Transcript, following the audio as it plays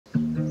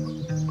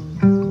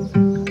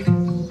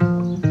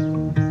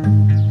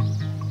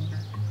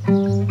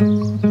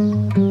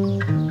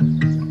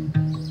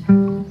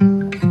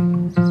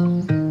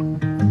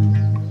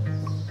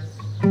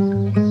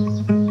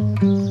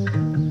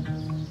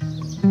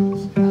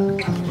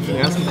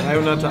ersten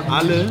 300er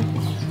alle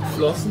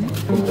Flossen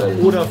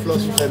oder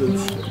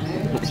Flossenpedals.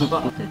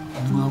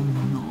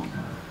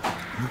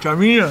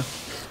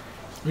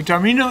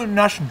 Vitamine und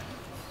Naschen.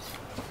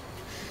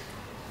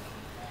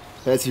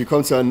 Herzlich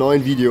willkommen zu einem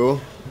neuen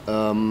Video.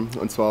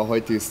 Und zwar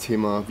heutiges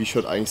Thema, wie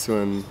schaut eigentlich so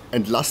ein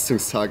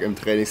Entlastungstag im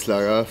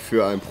Trainingslager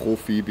für einen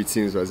Profi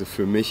bzw.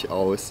 für mich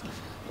aus.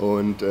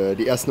 Und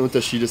die ersten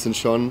Unterschiede sind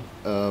schon,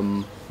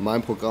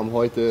 mein Programm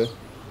heute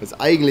ist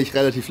eigentlich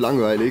relativ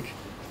langweilig.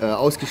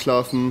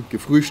 Ausgeschlafen,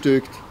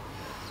 gefrühstückt,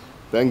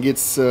 dann geht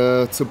es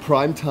zur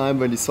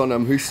Primetime, wenn die Sonne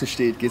am höchsten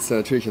steht, geht es dann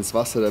natürlich ins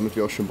Wasser, damit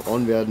wir auch schon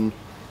braun werden.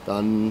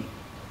 Dann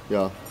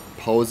ja,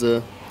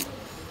 Pause.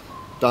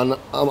 Dann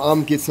am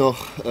Abend geht's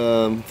noch,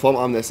 vorm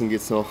Abendessen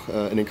geht es noch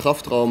in den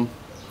Kraftraum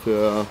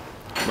für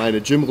meine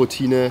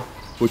Gym-Routine,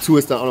 wozu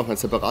es dann auch noch ein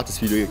separates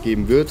Video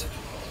geben wird.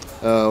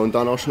 Und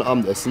dann auch schon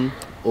Abendessen.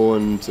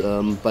 Und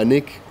bei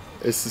Nick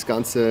ist das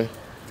Ganze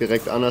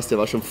direkt anders, der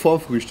war schon vor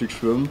dem Frühstück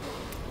schwimmen.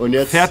 Und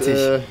jetzt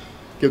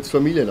gibt es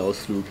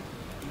Familienausflug.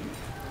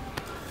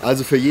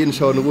 Also für jeden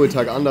schaut ein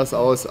Ruhetag anders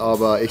aus,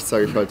 aber ich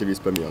zeige euch heute, wie es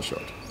bei mir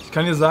ausschaut. Ich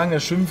kann dir sagen,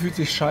 der Schwimmen fühlt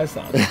sich scheiße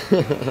an.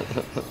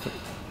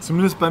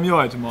 Zumindest bei mir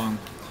heute Morgen.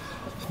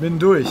 Ich bin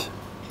durch.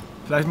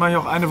 Vielleicht mache ich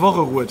auch eine Woche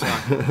Ruhetag.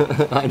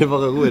 Eine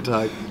Woche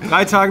Ruhetag.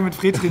 3 Tage mit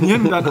Fred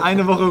trainieren und dann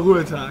eine Woche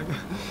Ruhetag.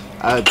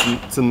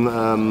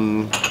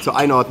 Zur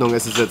Einordnung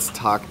ist es jetzt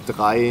Tag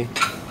 3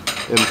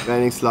 im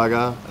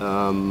Trainingslager.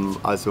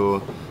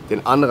 Also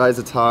den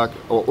Anreisetag,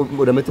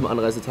 oder mit dem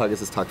Anreisetag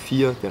ist es Tag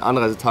 4, den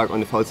Anreisetag und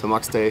den Falls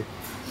Max Day.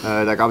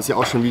 Da gab es ja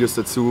auch schon Videos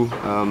dazu.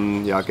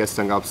 Ja,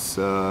 gestern gab es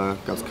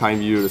kein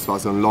Video, das war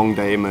so ein Long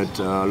Day mit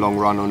Long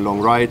Run und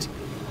Long Ride.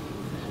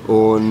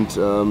 Und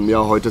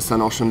ja, heute ist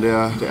dann auch schon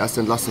der erste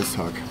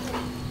Entlastungstag.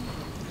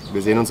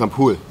 Wir sehen uns am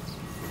Pool.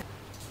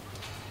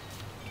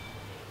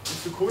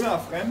 Bist du Cola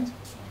fremd?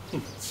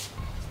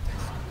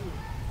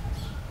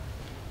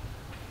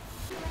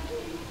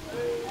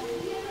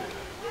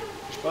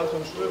 Spaß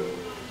beim Schwimmen.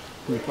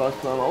 Viel Spaß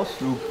beim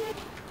Ausflug.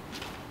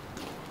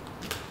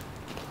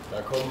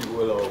 Da kommen die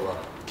Urlauber.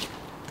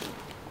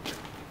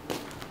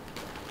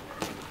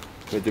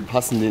 Mit dem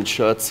passenden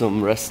Shirt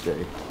zum Rest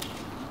Day.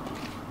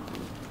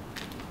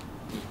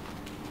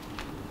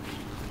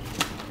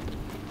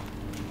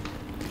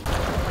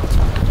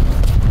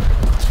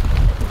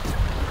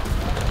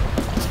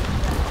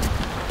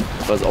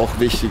 Was auch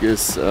wichtig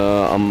ist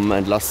am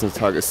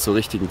Entlastungstag ist zur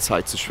richtigen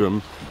Zeit zu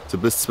schwimmen. So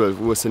bis 12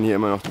 Uhr sind hier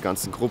immer noch die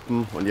ganzen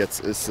Gruppen und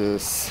jetzt ist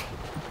es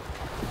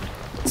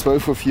 12:24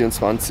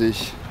 Uhr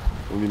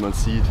und wie man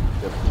sieht,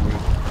 der Pool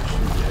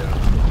steht leer.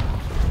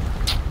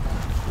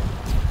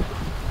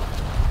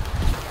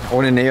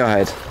 Ohne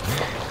Näherheit.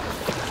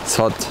 Es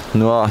hat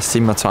nur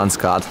 27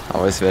 Grad,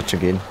 aber es wird schon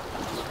gehen.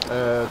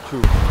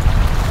 True.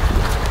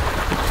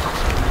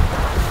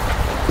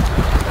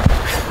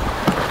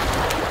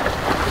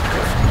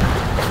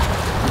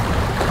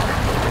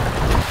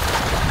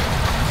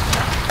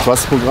 Was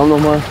ist das Programm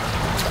nochmal?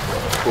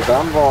 Das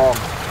Programm war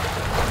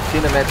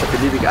 400 Meter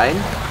beliebig ein.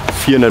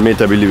 400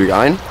 Meter beliebig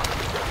ein.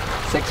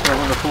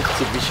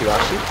 6x150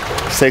 Wischiwaschi.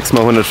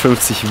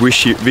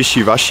 6x150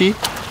 Wischiwaschi.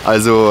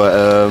 Also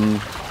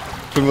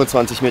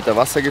 25 Meter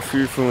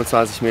Wassergefühl,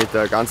 25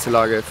 Meter ganze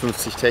Lage,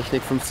 50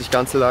 Technik, 50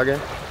 ganze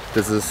Lage.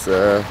 Das ist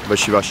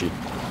Wischiwaschi.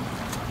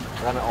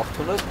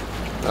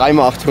 3x800.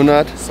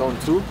 3x800. Zone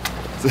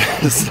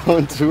 2.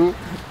 Zone 2.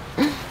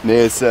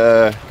 Ne, ist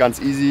ganz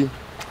easy.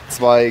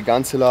 2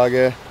 ganze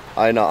Lage,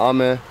 eine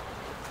Arme,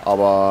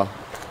 aber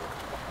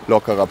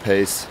lockerer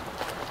Pace.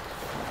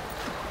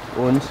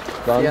 Und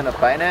dann 400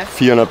 Beine.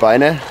 400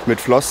 Beine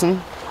mit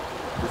Flossen.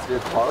 Das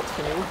wird hart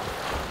für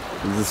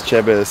mich. Dieses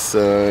Jabez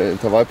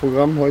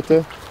Intervallprogramm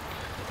heute.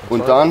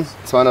 Und dann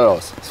 200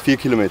 aus. Das ist 4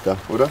 Kilometer,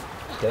 oder?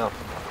 Ja.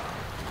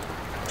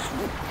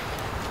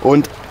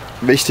 Und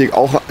wichtig,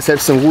 auch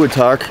selbst am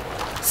Ruhetag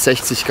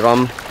 60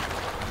 Gramm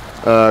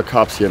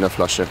Carbs hier in der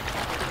Flasche.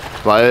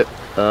 Weil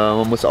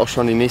man muss auch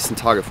schon die nächsten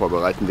Tage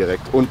vorbereiten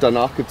direkt. Und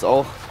danach gibt es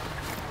auch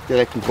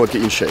direkt einen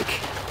Proteinshake.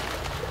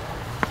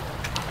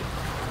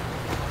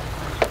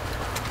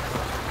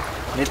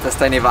 Nicht, dass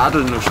deine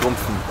Wadeln nur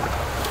schrumpfen.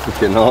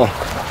 Genau.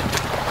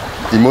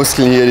 Die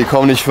Muskeln hier, die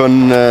kommen nicht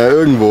von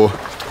irgendwo.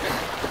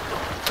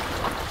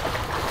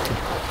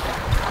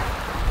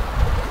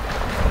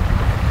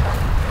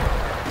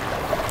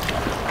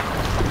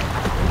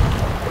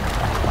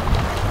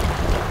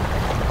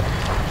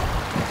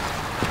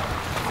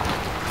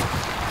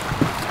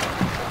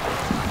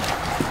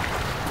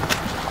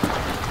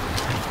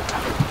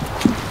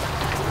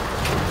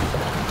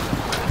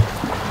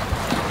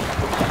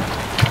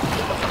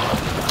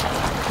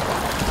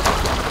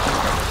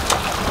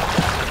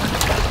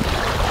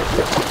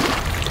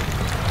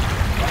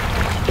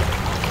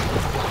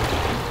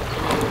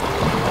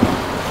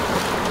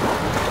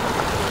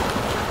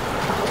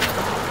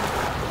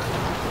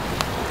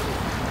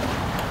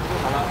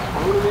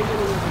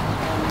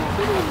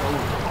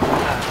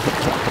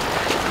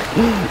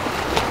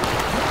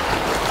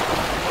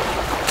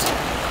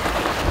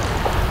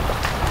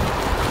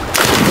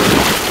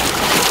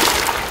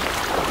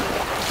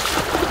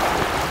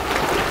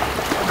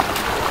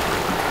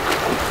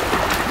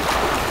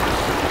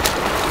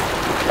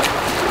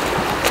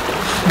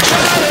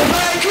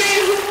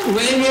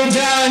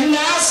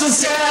 lost and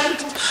sad.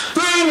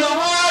 Bring the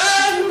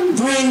water,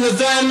 bring the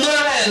thunder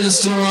and the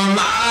storm.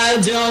 I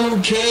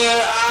don't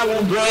care, I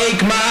will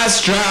break my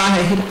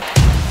stride.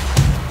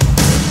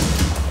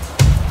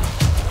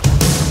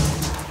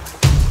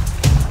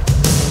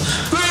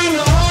 Bring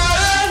the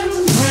water,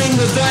 bring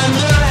the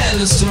thunder and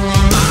the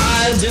storm.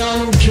 I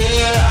don't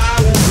care,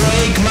 I will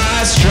break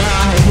my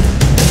stride.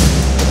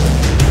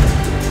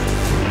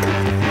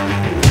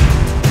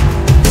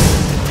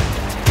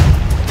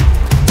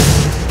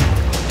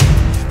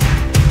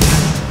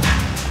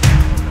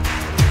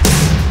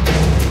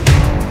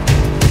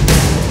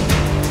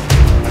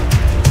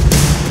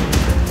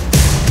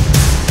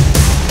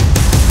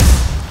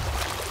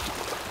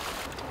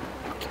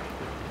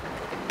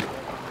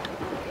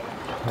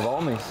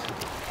 Warm ist.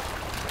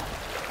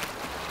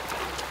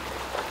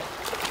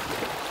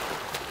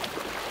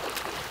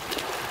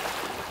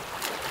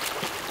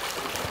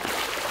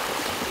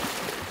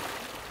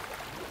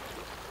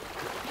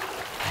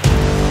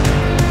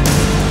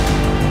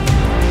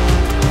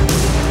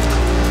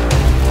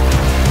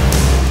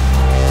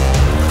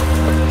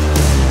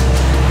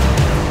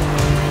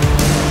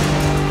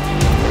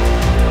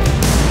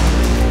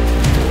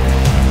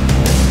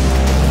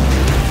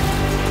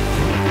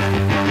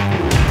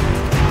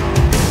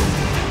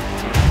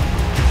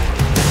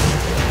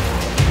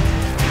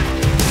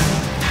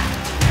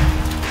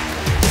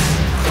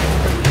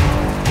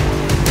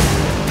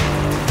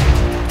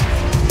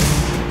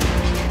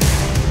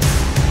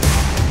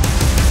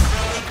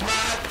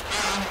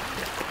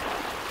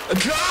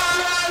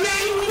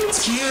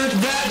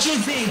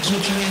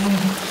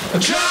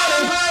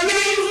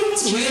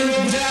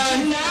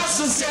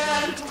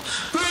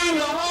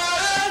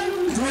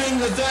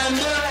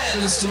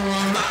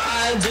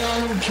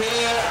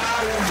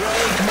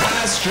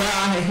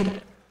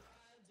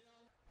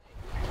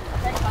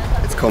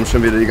 Jetzt kommen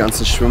schon wieder die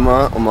ganzen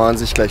Schwimmer und machen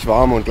sich gleich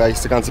warm und gleich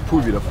ist der ganze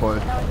Pool wieder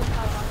voll.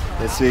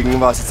 Deswegen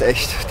war es jetzt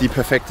echt die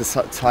perfekte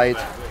Zeit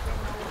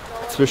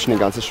zwischen den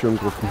ganzen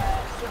Schwimmgruppen.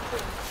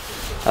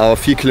 Aber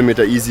 4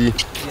 Kilometer easy.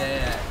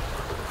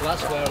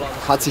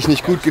 Hat sich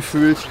nicht gut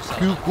gefühlt,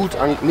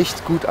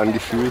 nicht gut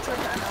angefühlt,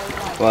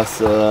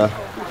 was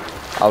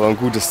aber ein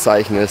gutes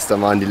Zeichen ist. Da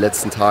waren die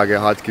letzten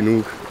Tage hart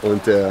genug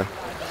und der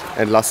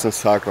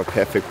Entlastungstag war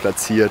perfekt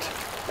platziert.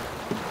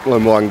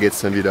 Und morgen geht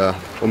es dann wieder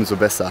umso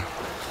besser.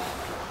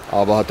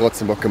 Aber hat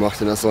trotzdem Bock gemacht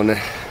in der Sonne.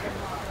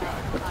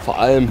 Vor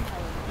allem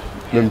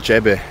mit dem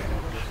Jabbe.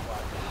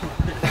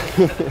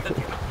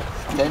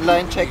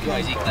 Tenline-Check.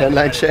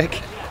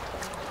 Tenline-Check.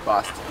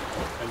 Passt.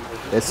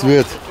 Es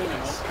wird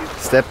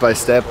Step by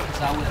Step.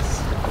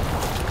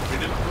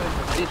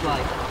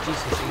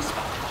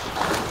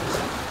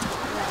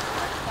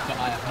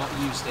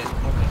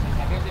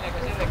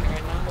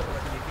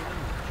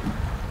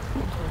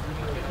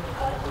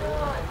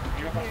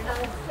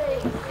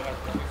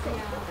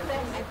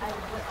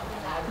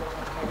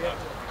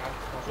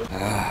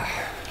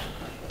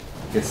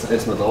 Jetzt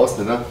erstmal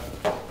draußen, ne?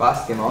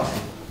 Passt, gehen wir raus.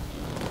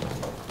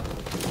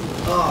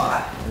 Oh,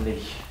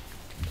 herrlich.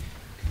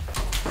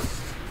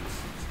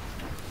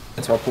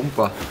 Jetzt war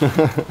Pumper.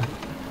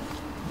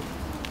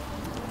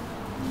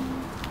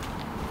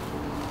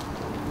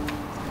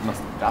 Was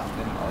darf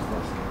denn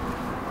auslassen?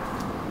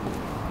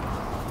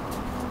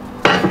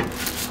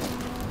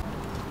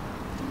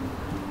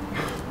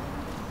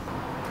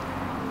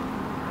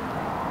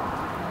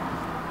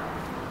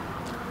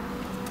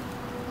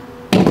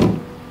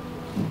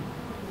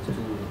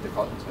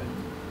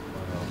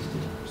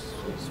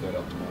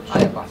 Ah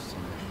ja, passt.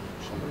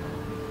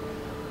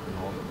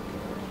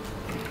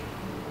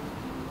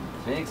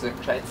 Wenigstens ein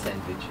gescheites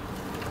Sandwich.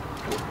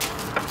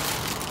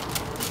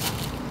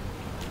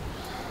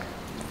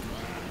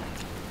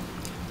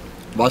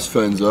 Was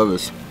für ein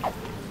Service.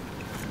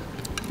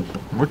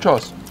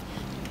 Muchos.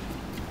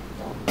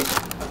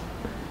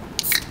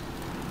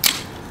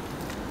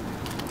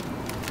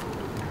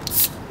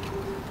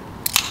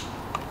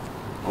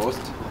 Prost.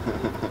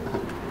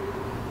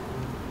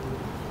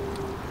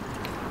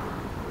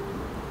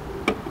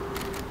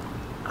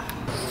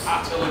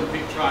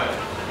 Olympic trial.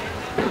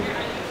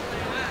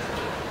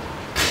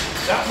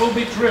 That will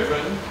be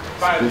driven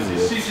by the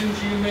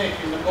decisions you make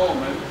in the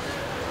moment,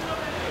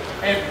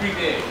 every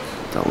day.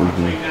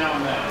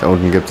 Da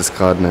unten gibt es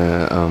gerade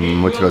eine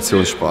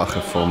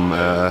Motivationssprache vom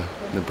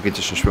einem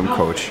britischen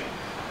Schwimmcoach.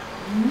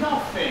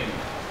 Nothing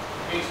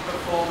is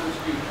performance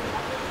neutral.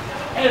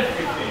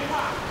 Everything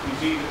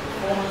is either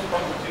performance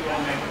positive or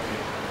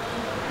negative.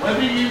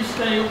 Whether you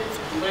stay up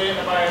late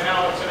about an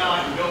hour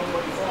tonight and don't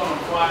put your phone on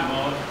flight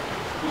mode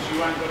because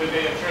you haven't got a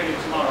day of training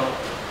tomorrow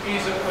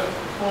is a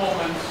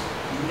performance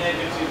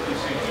negative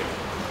decision.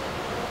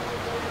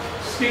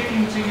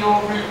 Sticking to your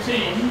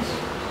routines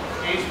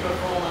is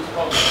performance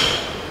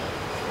positive.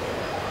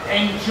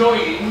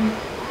 Enjoying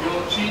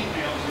your cheat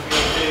meals and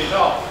your days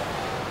off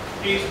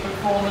is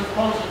performance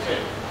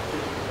positive.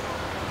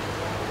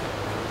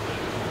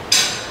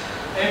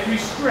 Every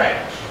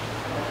stretch,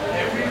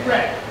 every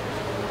rep,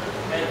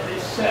 every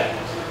set.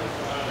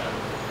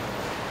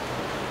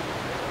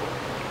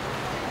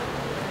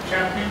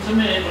 Champions are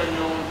made when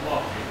no one's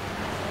watching.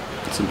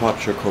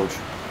 Sympathischer Coach.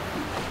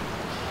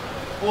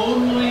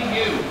 Only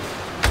you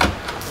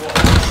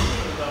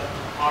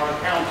are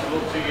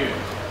accountable to you.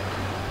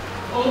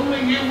 Only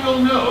you will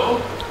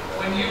know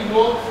when you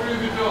walk through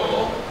the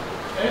door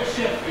at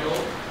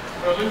Sheffield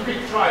for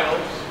Olympic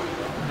trials,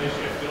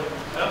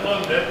 at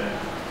London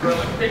for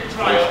Olympic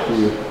trials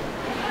in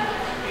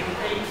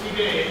 80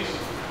 days.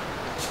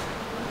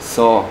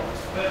 So,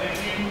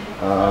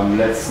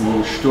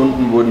 letzten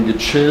Stunden wurden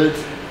gechillt.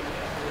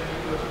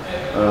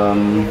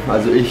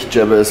 Also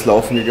Jebbe ist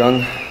laufen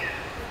gegangen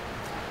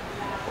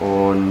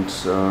und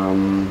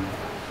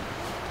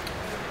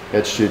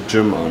jetzt steht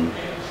Gym an.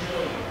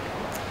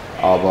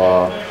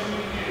 Aber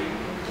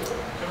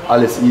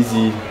alles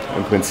easy,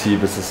 im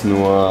Prinzip ist es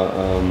nur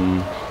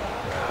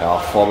ja,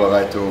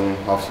 Vorbereitung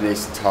auf die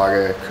nächsten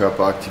Tage,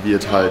 Körper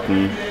aktiviert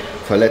halten,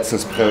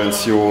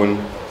 Verletzungsprävention,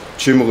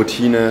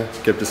 Gym-Routine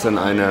gibt es in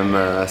einem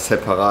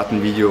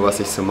separaten Video,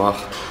 was ich so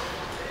mache.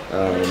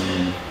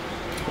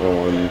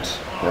 Und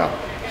ja,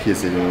 hier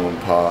seht ihr nur ein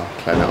paar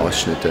kleine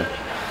Ausschnitte.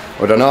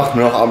 Und danach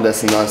nur noch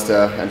Abendessen, da ist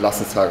der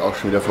Entlassenstag auch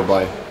schon wieder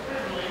vorbei.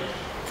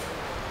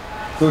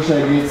 So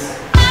schnell geht's.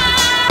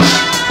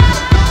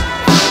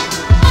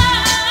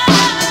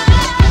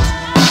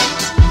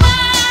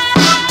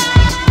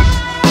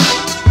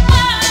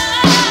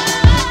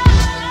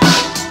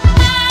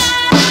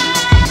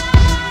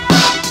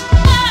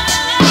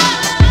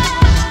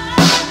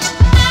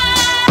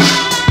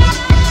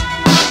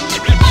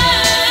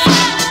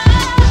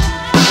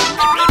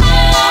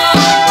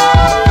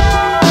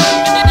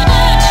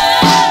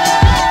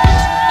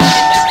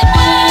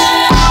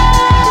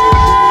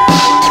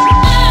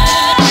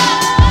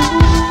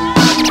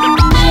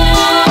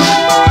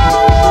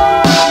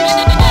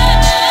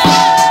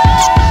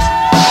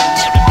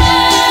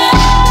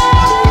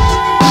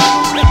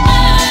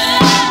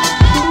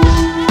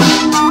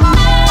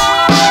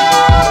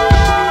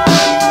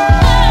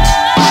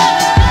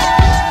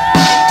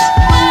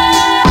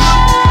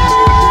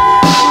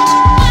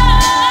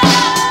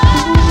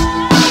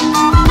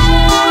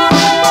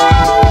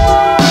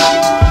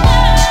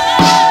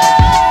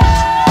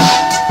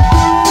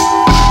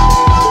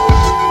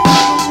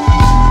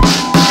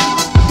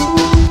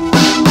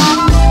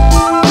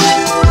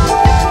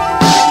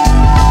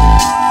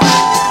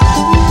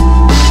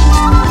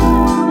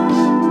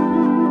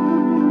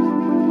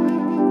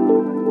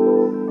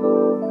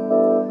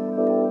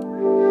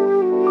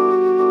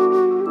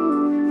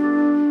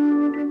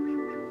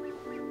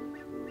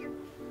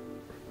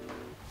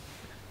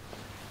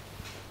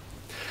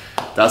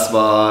 Das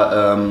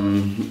war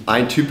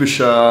ein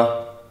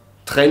typischer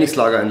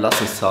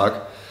Trainingslager-Entlassungstag.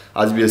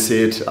 Also wie ihr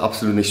seht,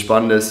 absolut nichts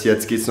Spannendes.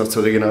 Jetzt geht es noch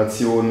zur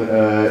Regeneration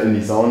in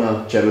die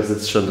Sauna. Jebbe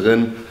sitzt schon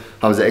drin.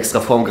 Haben sie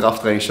extra vorm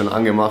Krafttraining schon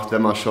angemacht,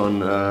 wenn man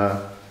schon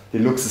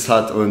den Luxus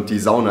hat und die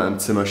Sauna im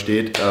Zimmer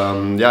steht.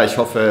 Ja, ich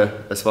hoffe,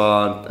 es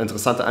waren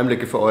interessante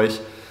Einblicke für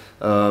euch.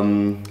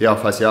 Ja,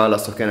 falls ja,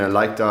 lasst doch gerne ein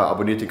Like da,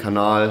 abonniert den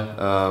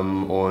Kanal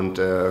und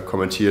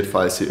kommentiert,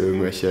 falls ihr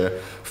irgendwelche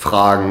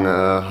Fragen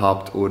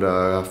habt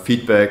oder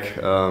Feedback.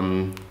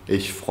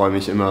 Ich freue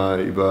mich immer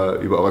über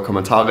eure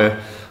Kommentare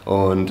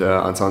und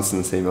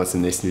ansonsten sehen wir uns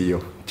im nächsten Video.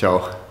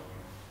 Ciao.